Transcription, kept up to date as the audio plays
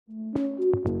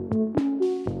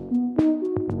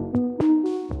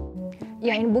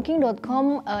Yeah, in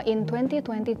Booking.com in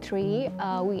 2023,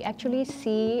 we actually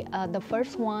see the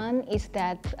first one is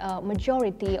that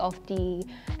majority of the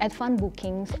advance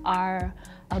bookings are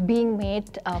being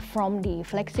made from the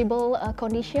flexible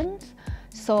conditions.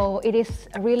 So it is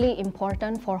really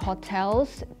important for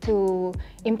hotels to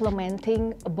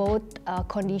implementing both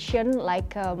condition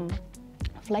like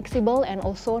flexible and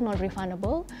also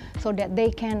non-refundable, so that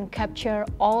they can capture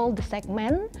all the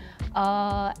segment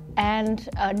and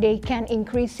they can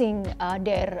increasing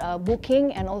their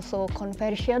booking and also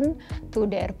conversion to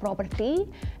their property.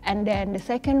 And then the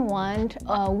second one,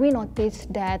 we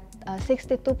noticed that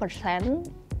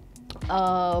 62%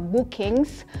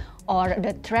 bookings or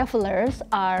the travelers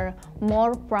are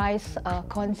more price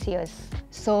conscious.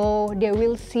 So they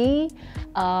will see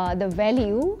the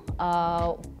value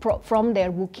from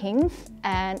their bookings,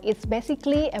 and it's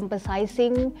basically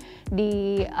emphasizing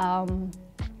the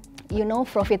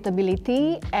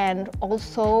profitability, and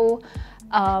also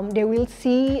they will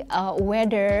see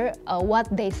whether what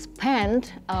they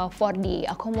spend for the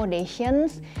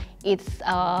accommodations it's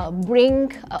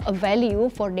bring a value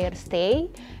for their stay,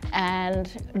 and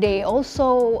they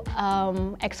also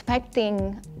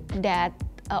expecting that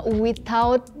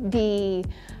without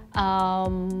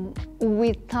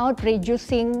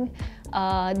reducing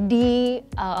the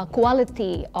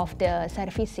quality of the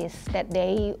services that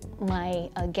they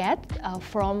might get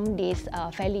from this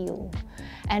value.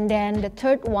 And then the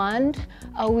third one,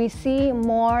 we see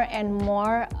more and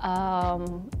more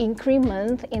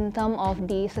increment in terms of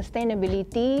the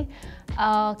sustainability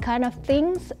kind of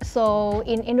things. So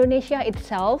in Indonesia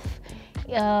itself,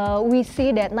 we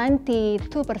see that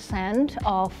 92%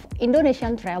 of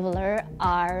Indonesian travelers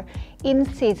are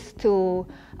insist to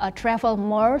travel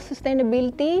more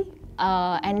sustainability,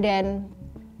 and then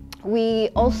we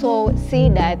also see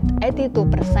that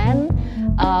 82%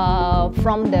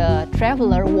 from the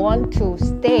traveler want to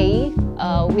stay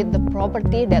with the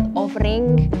property that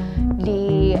offering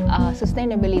the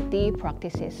sustainability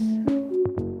practices.